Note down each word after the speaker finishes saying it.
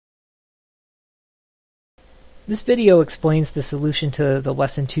This video explains the solution to the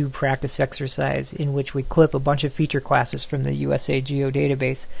Lesson 2 practice exercise in which we clip a bunch of feature classes from the USA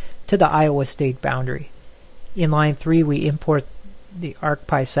geodatabase to the Iowa state boundary. In line 3 we import the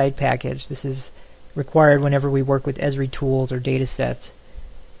ArcPy site package. This is required whenever we work with Esri tools or datasets.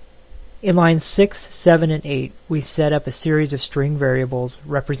 In lines 6, 7, and 8 we set up a series of string variables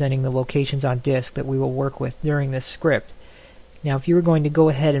representing the locations on disk that we will work with during this script. Now if you were going to go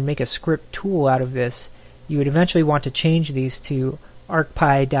ahead and make a script tool out of this, you would eventually want to change these to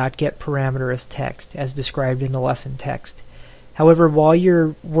arcpy.getParameter as text, as described in the lesson text. However, while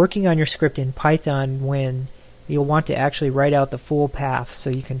you're working on your script in Python Win, you'll want to actually write out the full path so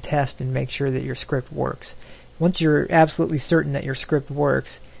you can test and make sure that your script works. Once you're absolutely certain that your script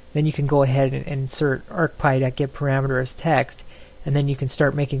works, then you can go ahead and insert arcpy.getParameter as text, and then you can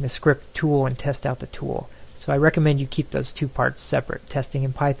start making the script tool and test out the tool. So I recommend you keep those two parts separate, testing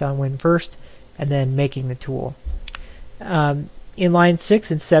in Python Win first, and then making the tool. In line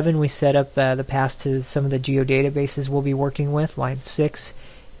 6 and 7 we set up the paths to some of the geodatabases we'll be working with. Line 6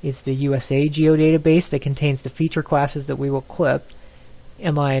 is the USA geodatabase that contains the feature classes that we will clip,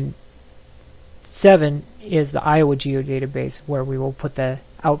 and line 7 is the Iowa geodatabase where we will put the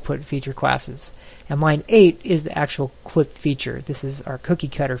output feature classes. And line 8 is the actual clip feature. This is our cookie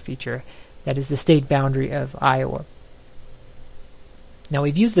cutter feature. That is the state boundary of Iowa. Now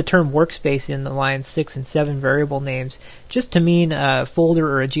we've used the term workspace in the line 6 and 7 variable names just to mean a folder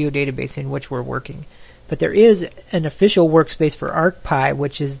or a geodatabase in which we're working. But there is an official workspace for ArcPy,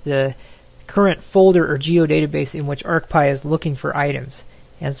 which is the current folder or geodatabase in which ArcPy is looking for items.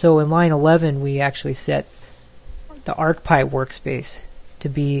 And so in line 11 we actually set the ArcPy workspace to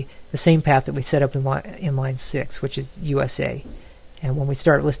be the same path that we set up in line 6, which is USA. And when we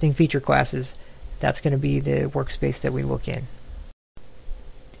start listing feature classes, that's going to be the workspace that we look in.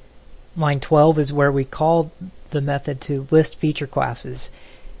 Line 12 is where we call the method to list feature classes.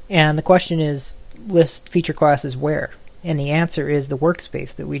 And the question is, list feature classes where? And the answer is the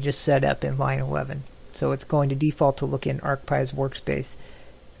workspace that we just set up in line 11. So it's going to default to look in ArcPy's workspace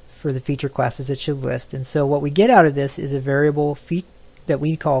for the feature classes it should list. And so what we get out of this is a variable that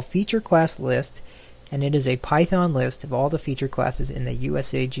we call feature class list, and it is a Python list of all the feature classes in the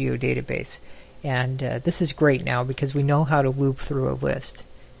USA geodatabase. And this is great now because we know how to loop through a list.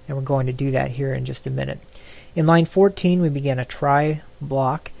 And we're going to do that here in just a minute. In line 14 we begin a try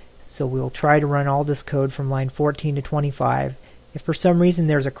block, so we'll try to run all this code from line 14 to 25. If for some reason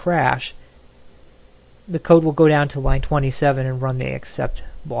there's a crash, the code will go down to line 27 and run the except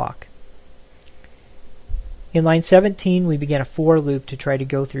block. In line 17 we begin a for loop to try to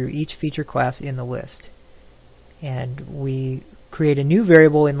go through each feature class in the list. And we create a new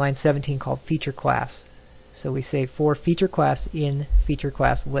variable in line 17 called feature class. So we say for feature class in feature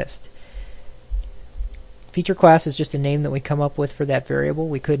class list. Feature class is just a name that we come up with for that variable.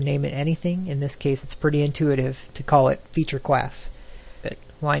 We could name it anything. In this case it's pretty intuitive to call it feature class. But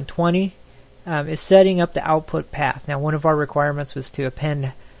line 20 is setting up the output path. Now one of our requirements was to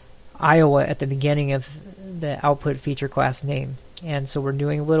append Iowa at the beginning of the output feature class name. And so we're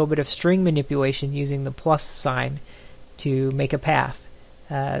doing a little bit of string manipulation using the plus sign to make a path.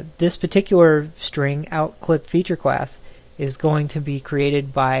 This particular string, outclip feature class, is going to be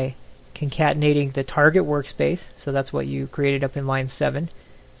created by concatenating the target workspace, so that's what you created up in line 7,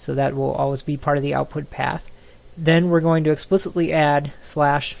 so that will always be part of the output path. Then we're going to explicitly add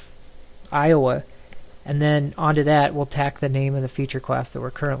 /Iowa, and then onto that we'll tack the name of the feature class that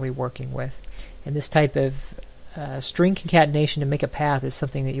we're currently working with. And this type of string concatenation to make a path is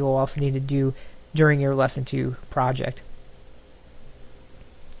something that you will also need to do during your Lesson 2 project.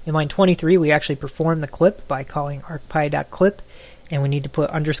 In line 23 we actually perform the clip by calling arcpy.clip, and we need to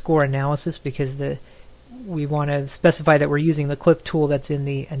put underscore analysis because we want to specify that we're using the clip tool that's in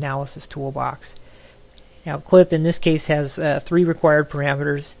the analysis toolbox. Now clip in this case has 3 required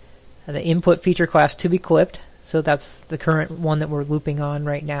parameters. The input feature class to be clipped, so that's the current one that we're looping on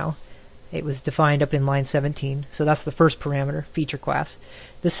right now. It was defined up in line 17, so that's the first parameter, feature class.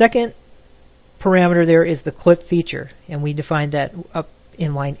 The second parameter there is the clip feature, and we defined that up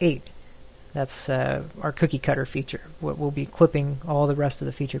in line 8. That's our cookie cutter feature. We'll be clipping all the rest of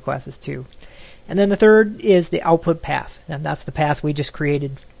the feature classes too. And then the third is the output path, and that's the path we just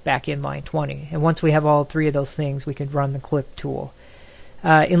created back in line 20. And once we have all 3 of those things, we can run the clip tool.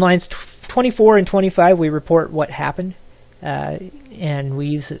 In lines 24 and 25 we report what happened, and we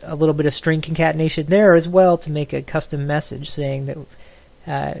use a little bit of string concatenation there as well to make a custom message saying that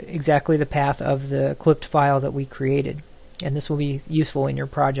exactly the path of the clipped file that we created. And this will be useful in your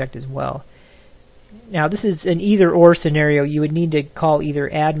project as well. Now this is an either-or scenario. You would need to call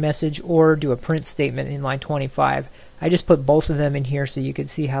either add message or do a print statement in line 25. I just put both of them in here so you could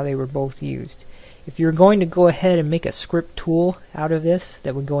see how they were both used. If you're going to go ahead and make a script tool out of this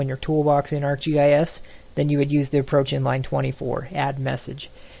that would go in your toolbox in ArcGIS, then you would use the approach in line 24, add message.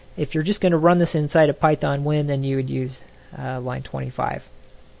 If you're just going to run this inside of Python Win, then you would use line 25.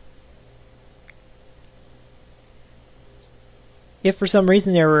 If for some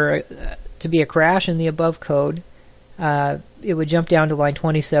reason there were to be a crash in the above code, it would jump down to line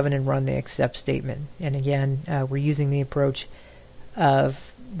 27 and run the except statement. And again, we're using the approach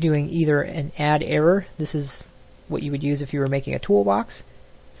of doing either an add error. This is what you would use if you were making a toolbox.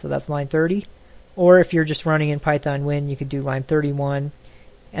 So that's line 30. Or if you're just running in Python Win, you could do line 31.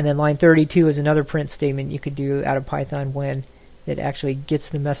 And then line 32 is another print statement you could do out of Python Win that actually gets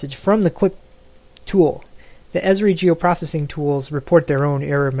the message from the Clip tool. The Esri geoprocessing tools report their own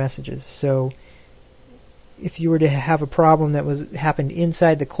error messages. So if you were to have a problem that happened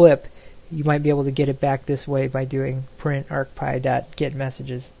inside the clip, you might be able to get it back this way by doing print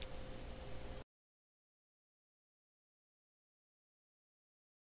arcpy.getMessages.